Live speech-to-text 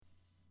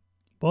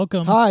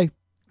Welcome Hi.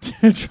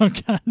 to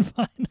Drunk on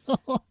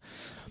Vinyl.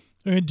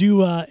 We're going to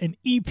do an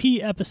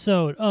EP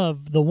episode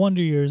of The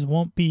Wonder Years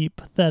Won't Be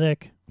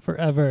Pathetic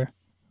Forever.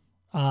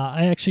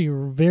 I actually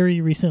very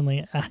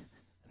recently,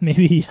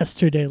 maybe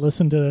yesterday,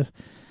 listened to this,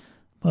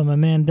 but my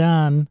man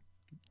Don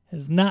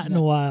has not in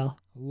a while.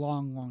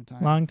 Long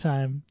time. Long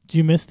time. Do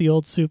you miss the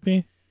old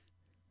Soupy?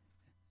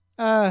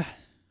 I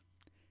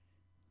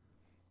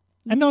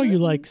know you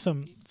like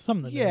some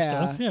of the new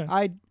stuff.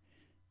 Yeah.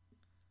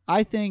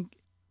 I think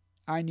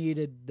I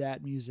needed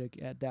that music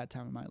at that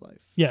time of my life.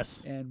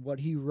 Yes. And what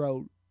he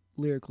wrote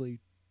lyrically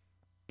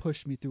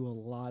pushed me through a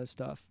lot of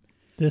stuff.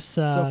 This.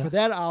 So for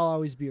that, I'll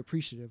always be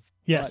appreciative.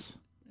 Yes.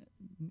 But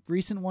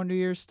recent Wonder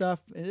Years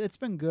stuff, it's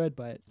been good,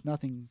 but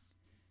nothing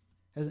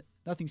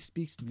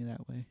speaks to me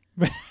that way.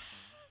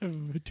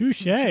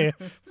 Touche. All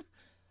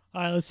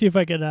right, let's see if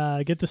I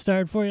can get this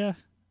started for you.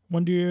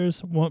 Wonder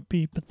Years Won't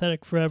Be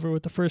Pathetic Forever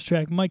with the first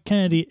track. Mike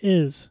Kennedy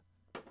is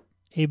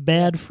a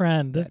bad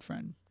friend. Bad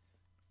friend.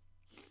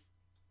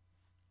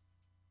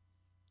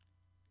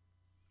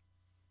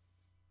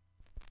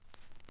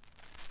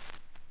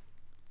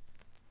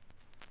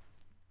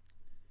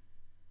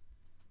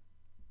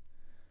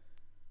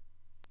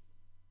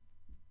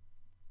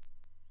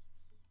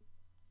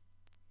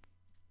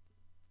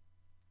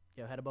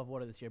 Yo, head above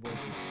water this year, boys.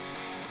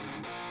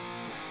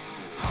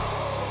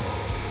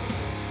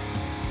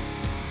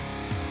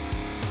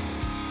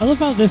 I love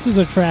how this is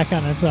a track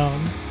on its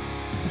own.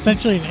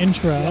 Essentially an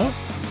intro. Yeah.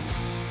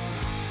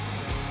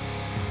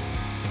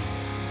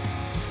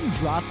 Is this in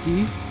drop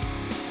D?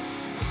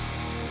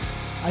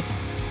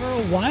 For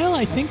a while,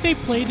 I think they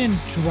played in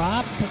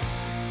drop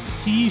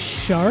C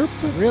sharp,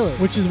 Really?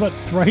 which is what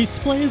Thrice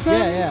plays in.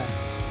 Yeah.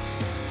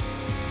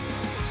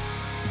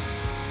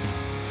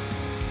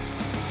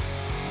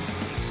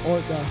 Or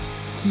the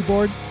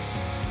keyboard.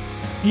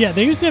 Yeah,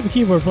 they used to have a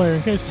keyboard player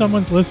in case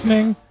someone's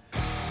listening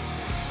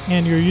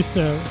and you're used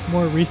to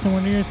more recent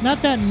Wonder Years. Not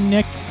that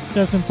Nick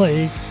doesn't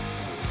play.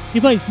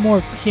 He plays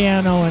more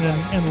piano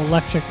and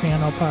electric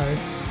piano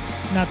parts,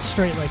 not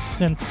straight like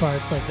synth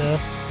parts like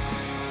this.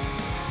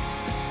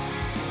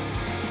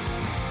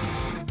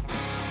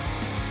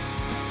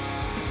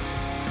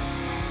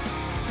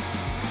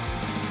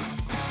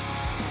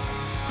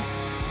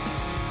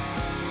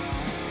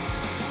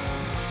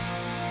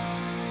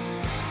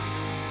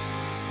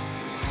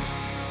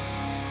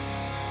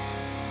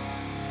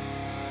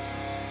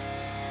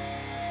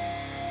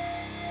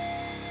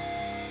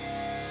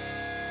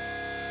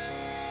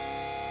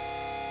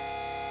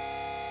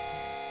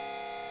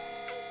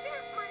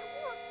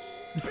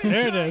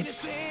 There it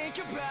is. Think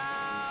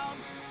about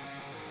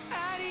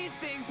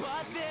anything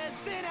but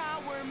this, and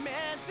now we're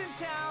missing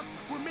towns.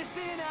 We're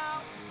missing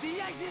out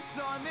the exits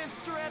on this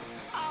strip.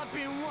 I've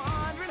been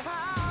wondering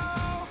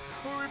how,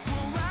 or if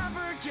we'll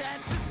ever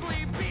get to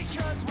sleep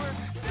because we're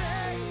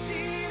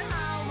 16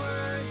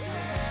 hours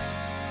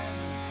in.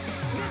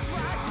 This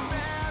life from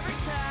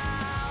Eric's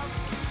house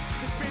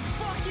has been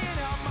fucking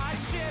up my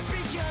shit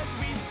because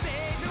we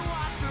stayed to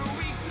watch the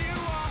week's new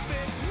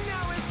Office.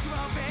 Now it's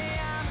 12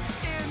 a.m.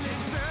 in the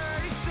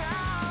dirty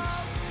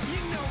South. You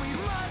know we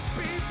must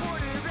be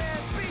bored of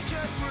this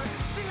because we're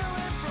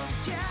stealing from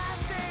gas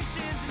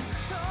stations and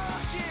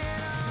talking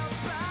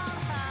about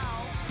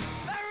how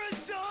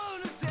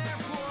Arizona's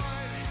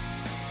airport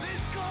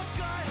is Coast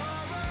Guard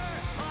Harbor.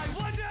 I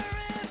wonder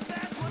if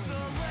that's what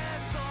the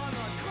list on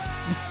the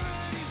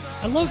clarities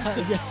I love.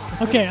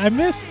 Okay, I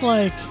miss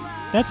like.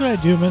 That's what I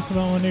do miss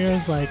about Wonder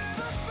Years. Like,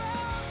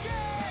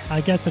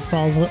 I guess it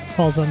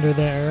falls under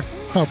their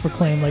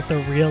self-proclaimed like the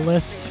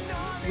realist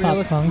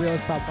pop punk,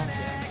 Realist pop punk.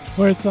 Yeah.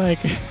 where it's like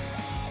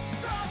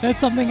that's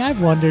something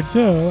I've wondered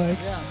too. Like,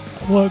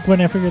 well,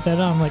 when I figured that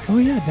out, I'm like, oh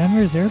yeah,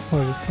 Denver's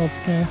airport is called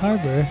Sky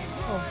Harbor.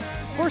 Oh,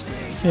 of course it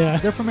is. Yeah.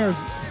 They're from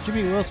Arizona.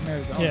 Jimmy Will's from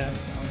Arizona. Yeah.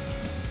 So.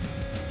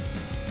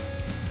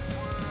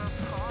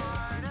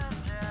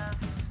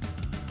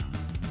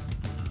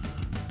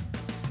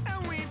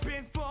 and we've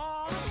been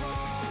falling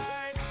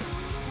apart.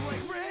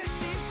 Like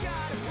Richie's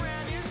got a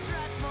brand new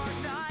stretch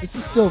mark night. This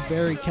is still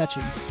very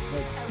catchy.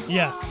 Like,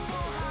 Yeah,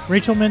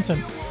 Rachel Minton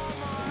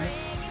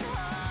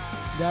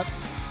yep.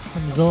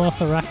 from Zoloff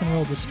the Rock and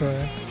Roll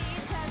Destroyer.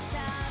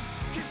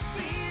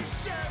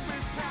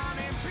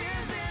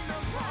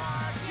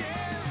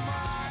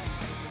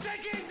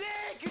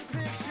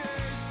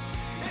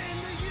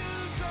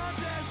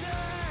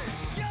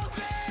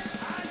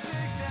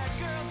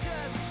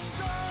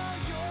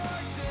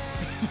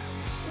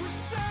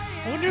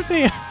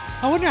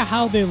 I wonder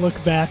how they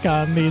look back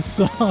on these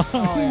songs. Oh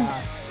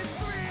yeah.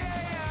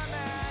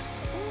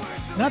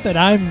 Not that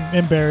I'm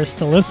embarrassed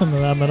to listen to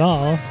them at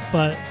all,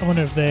 but I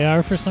wonder if they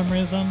are for some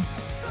reason.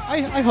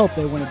 I hope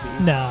they wouldn't be.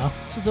 No.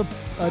 This was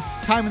a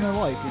time in their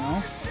life, you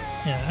know.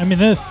 Yeah, I mean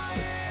this.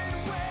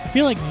 I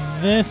feel like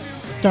this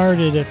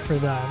started it for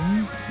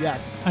them.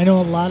 Yes. I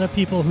know a lot of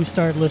people who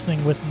started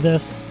listening with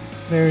this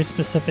very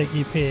specific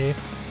EP,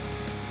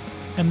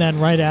 and then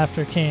right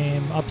after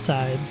came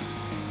Upsides,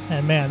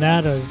 and man,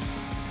 that is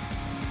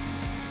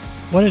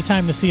what a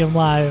time to see them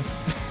live.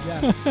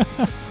 Yes.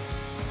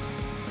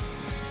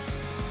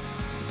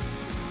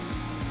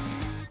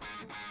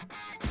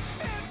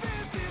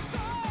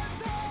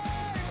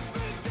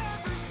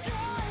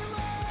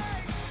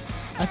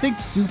 think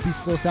Soupy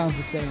still sounds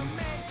the same,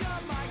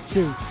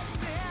 too,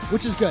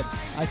 which is good,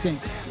 I think.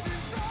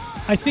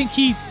 I think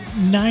he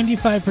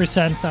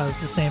 95% sounds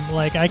the same.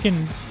 Like I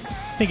can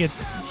think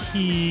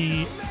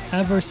he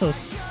ever so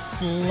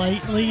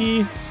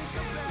slightly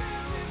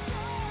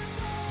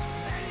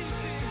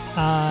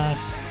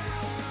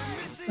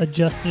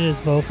adjusted his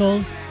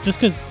vocals, just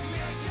because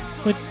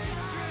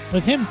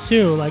with him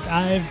too. Like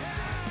I've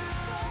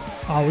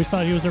always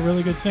thought he was a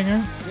really good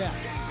singer.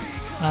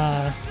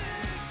 Yeah.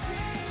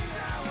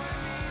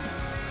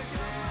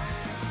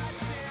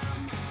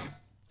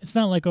 It's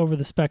not like Over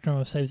the Spectrum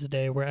of Saves the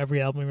Day where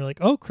every album you're like,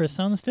 oh, Chris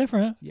sounds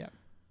different. Yeah.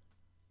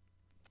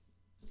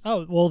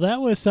 Oh, well,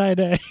 that was side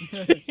A.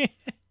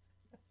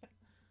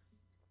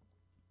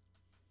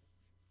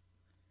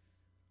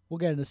 We'll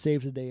get into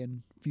Save the Day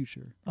in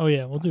future. Oh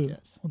yeah, we'll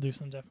podcasts. do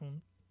some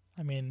different.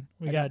 I mean,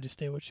 we I gotta got- just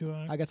stay what you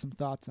are. I got some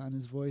thoughts on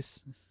his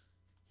voice.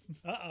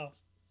 Uh-oh.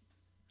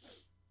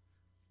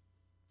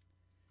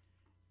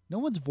 No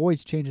one's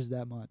voice changes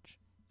that much.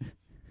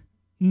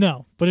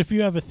 No, but if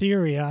you have a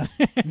theory on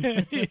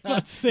it,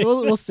 let's see.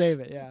 We'll save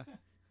it, yeah.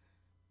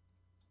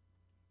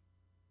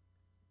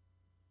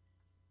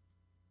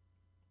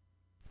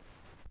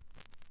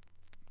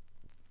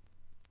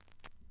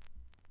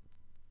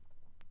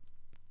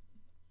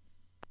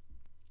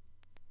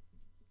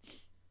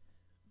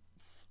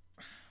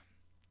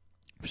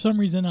 For some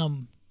reason, I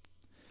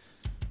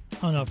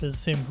don't know if it's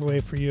the same way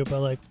for you,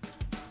 but like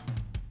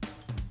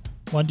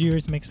Wonder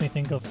Years makes me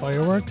think of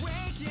Fireworks,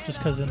 just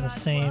because in the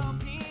same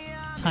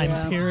time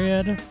Yeah.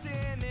 period.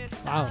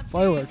 Wow,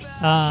 Fireworks.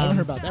 I haven't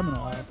heard Um, about them in a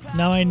while.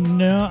 Now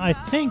I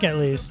think at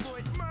least,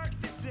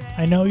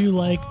 I know you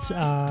liked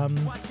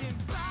the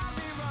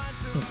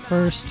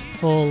first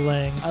full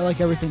length. I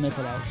like everything they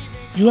put out.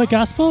 You like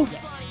gospel?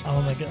 Yes.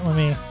 Oh my god! Let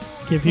me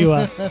give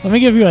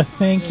you a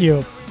thank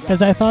you,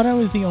 because I thought I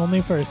was the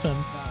only person.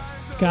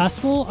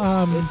 Gospel.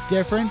 It's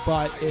different,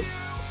 but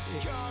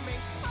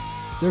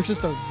they're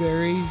just a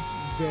very,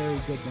 very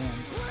good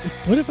band.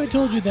 What if I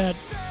told you that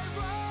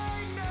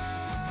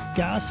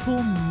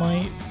gospel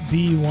might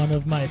be one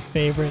of my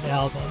favorite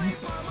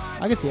albums?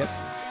 I can see it.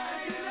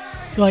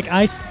 Like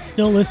I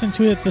still listen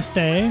to it this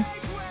day,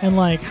 and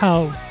like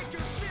how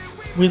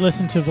we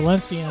listened to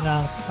Valencia in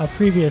a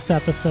previous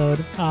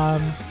episode.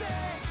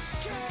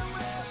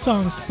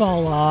 Songs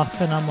fall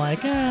off, and I'm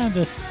like,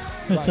 this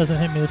Right. doesn't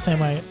hit me the same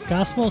way.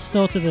 Gospel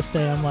still to this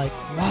day, I'm like,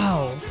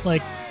 wow,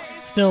 like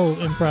still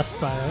impressed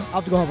by it.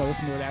 I'll have to go home and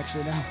listen to it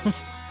actually now.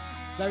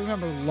 Because I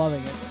remember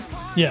loving it.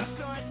 Yeah.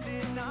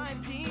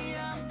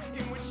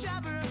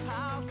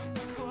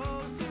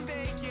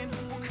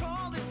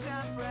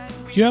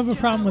 Do you have a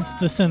problem with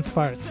the synth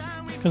parts?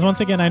 Because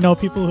once again, I know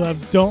people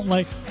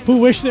who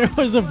wish there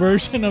was a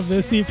version of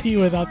this EP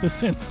without the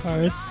synth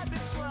parts.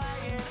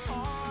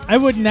 I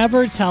would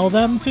never tell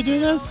them to do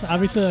this.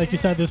 Obviously, like you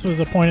said, this was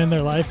a point in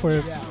their life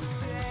where Yeah.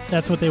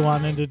 that's what they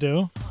wanted to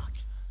do.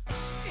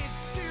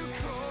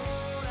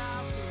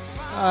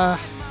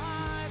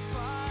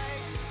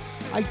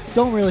 I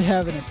don't really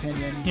have an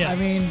opinion. Yeah. I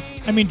mean,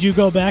 Do you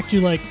go back? Do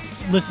you like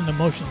listen to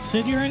Motion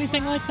City or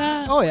anything like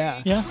that? oh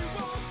yeah. Yeah.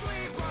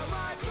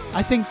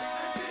 I think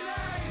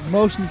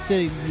Motion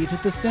City needed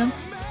the synth.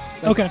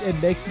 Like, Okay.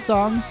 It makes the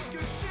songs.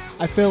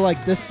 I feel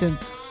like this synth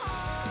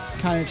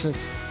kind of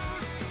just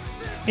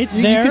It's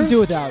you there. can do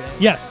without it.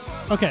 Yes.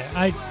 Okay.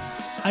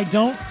 I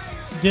don't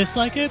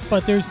dislike it,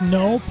 but there's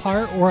no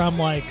part where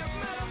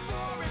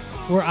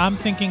I'm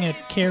thinking it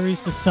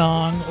carries the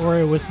song or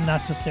it was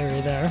necessary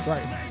there.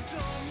 Right.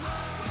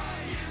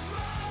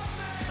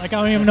 Like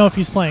I don't even know if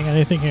he's playing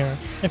anything here.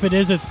 If it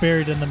is, it's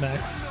buried in the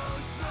mix.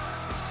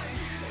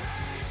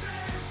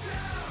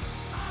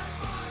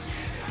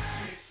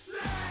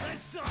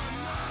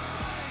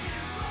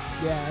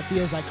 Yeah, if he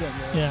is, I can't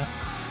do it. Yeah.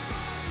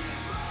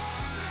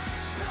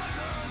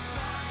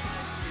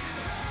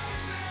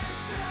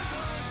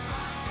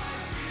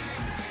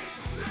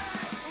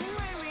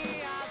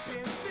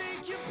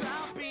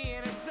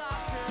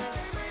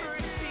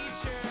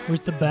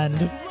 Where's the bend?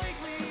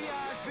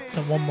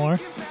 So one more.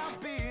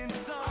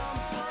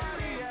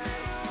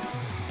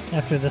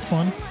 After this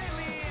one.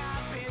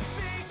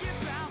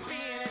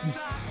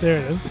 There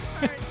it is.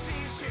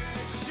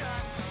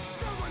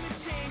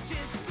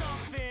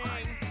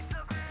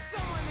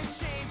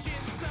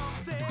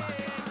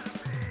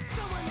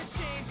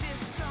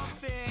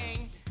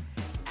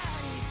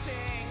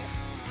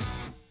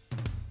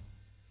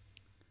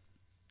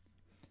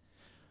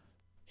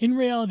 In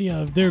reality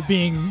of there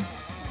being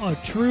a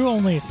true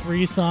only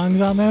 3 songs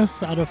on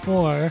this out of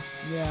 4,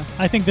 Yeah.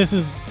 I think this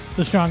is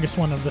the strongest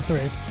one of the 3.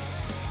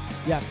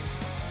 Yes.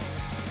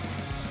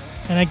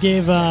 And I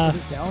gave Is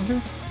it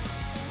Salinger?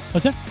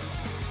 what's that?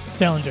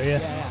 Salinger, yeah.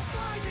 Yeah.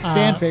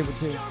 Fan favorite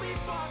too.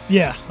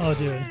 Yeah. Oh,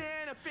 dude.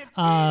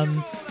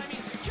 I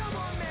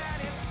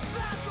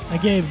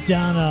gave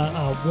down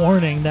a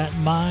warning that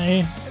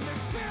my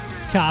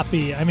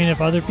copy,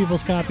 if other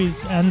people's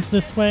copies ends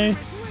this way,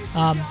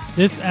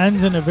 this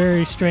ends in a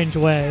very strange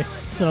way.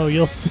 So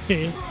you'll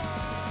see.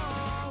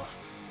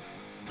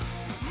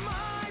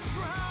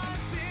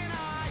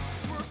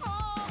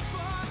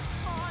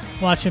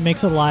 Watch, it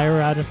makes a liar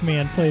out of me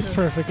and plays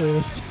perfectly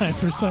this time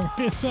for some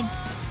reason.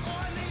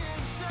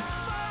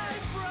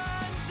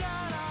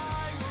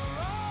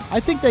 I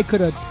think they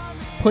could have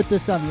put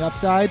this on the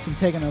upsides and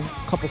taken a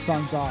couple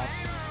songs off.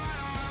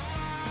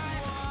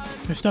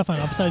 There's stuff on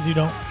upsides you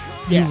don't.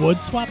 Yeah. You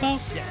would swap out?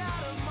 Yes.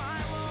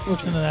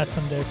 Listen to that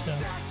someday, so.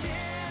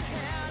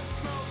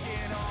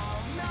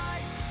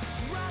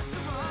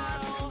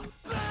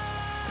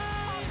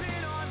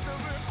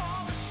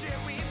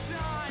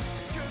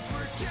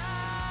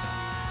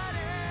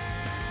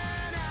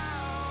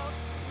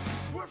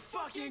 We're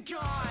fucking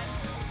gone.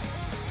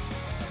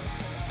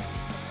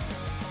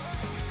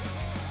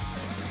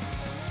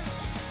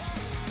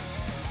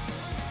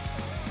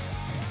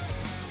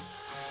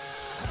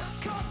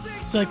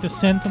 So like the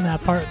synth in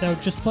that part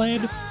that just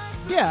played,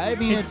 Yeah, I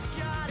mean,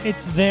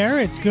 it's there,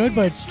 it's good,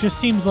 but it just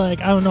seems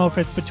like, I don't know if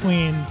it's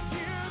between,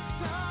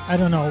 I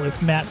don't know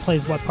if Matt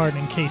plays what part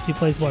and Casey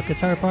plays what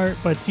guitar part,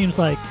 but it seems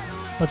like,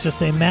 let's just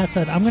say Matt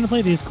said, I'm going to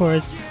play these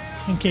chords,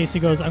 and Casey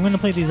goes, I'm going to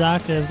play these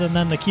octaves, and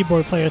then the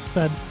keyboard player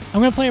said, I'm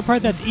going to play a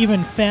part that's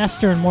even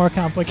faster and more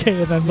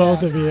complicated than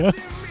both of you.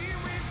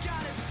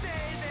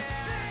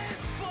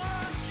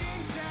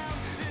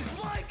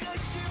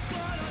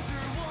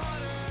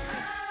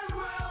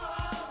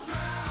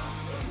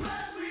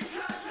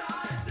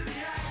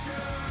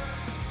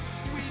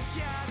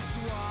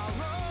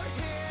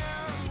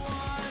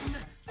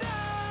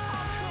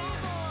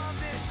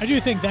 I do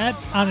think that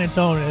on its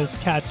own is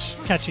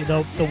catchy,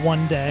 though. The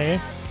one day.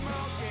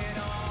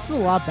 it's a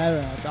lot better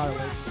than I thought it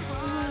was.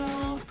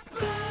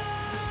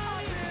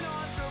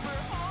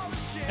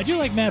 I do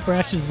like Matt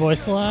Brash's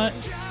voice a lot,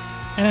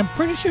 and I'm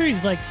pretty sure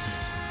he's like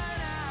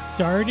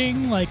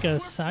starting like a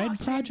side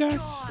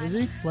project. Is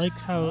he? Like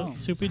how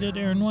Soupy did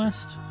Aaron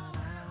West.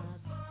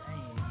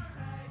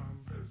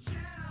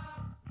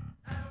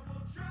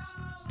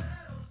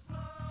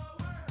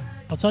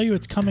 I'll tell you,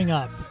 it's coming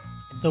up.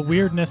 The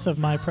weirdness of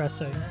my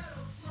pressing.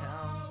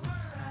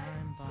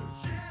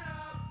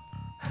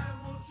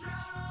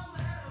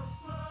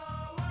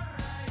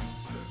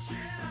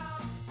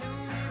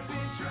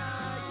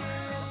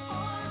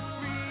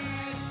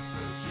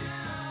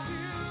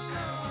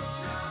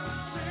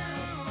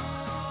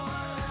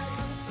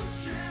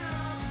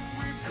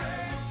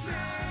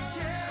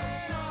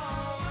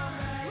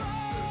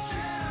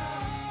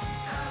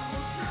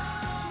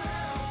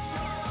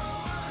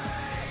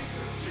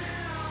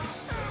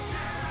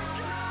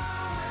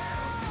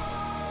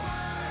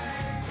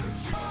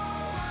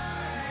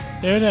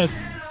 There it is.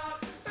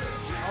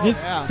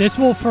 yeah. This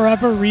will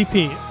forever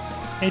repeat.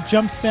 It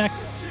jumps back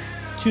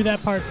to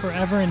that part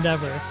forever and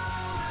ever.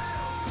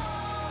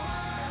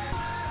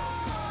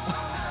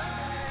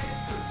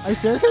 Are you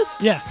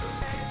serious? Yeah.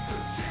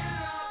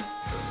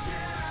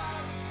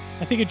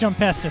 I think it jumped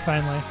past it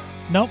finally.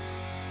 Nope.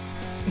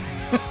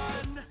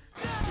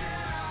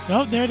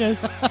 Nope, there it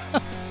is.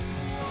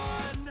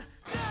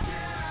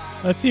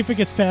 Let's see if it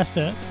gets past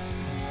it.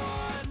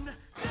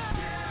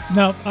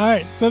 Nope. All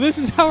right. So this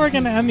is how we're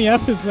going to end the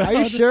episode. Are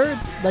you sure?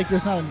 Like,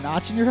 there's not a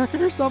notch in your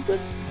record or something?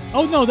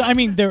 Oh, no. I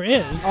mean, there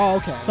is. Oh,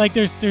 okay. Like,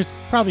 there's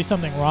probably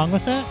something wrong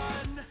with it.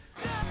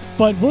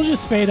 But we'll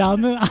just fade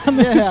on this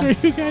Yeah.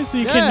 for you guys so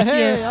you yeah, can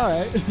hey, hear all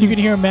right. you can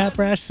hear Matt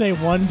Brash say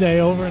one day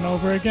over and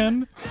over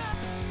again.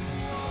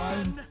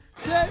 One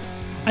day.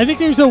 I think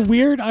there's a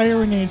weird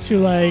irony to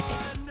like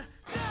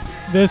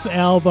this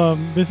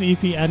album, this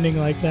EP ending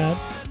like that.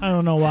 I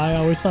don't know why. I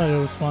always thought it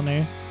was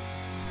funny.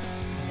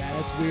 Yeah,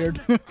 that's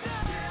weird.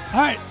 All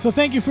right, so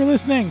thank you for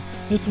listening.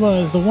 This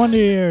was the Wonder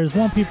Years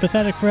Won't Be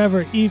Pathetic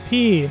Forever EP.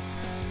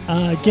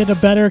 Get a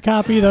better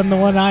copy than the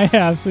one I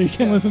have so you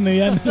can listen to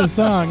the end of the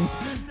song.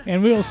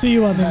 And we will see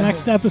you on the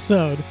next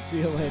episode.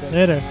 See you later.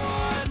 Later.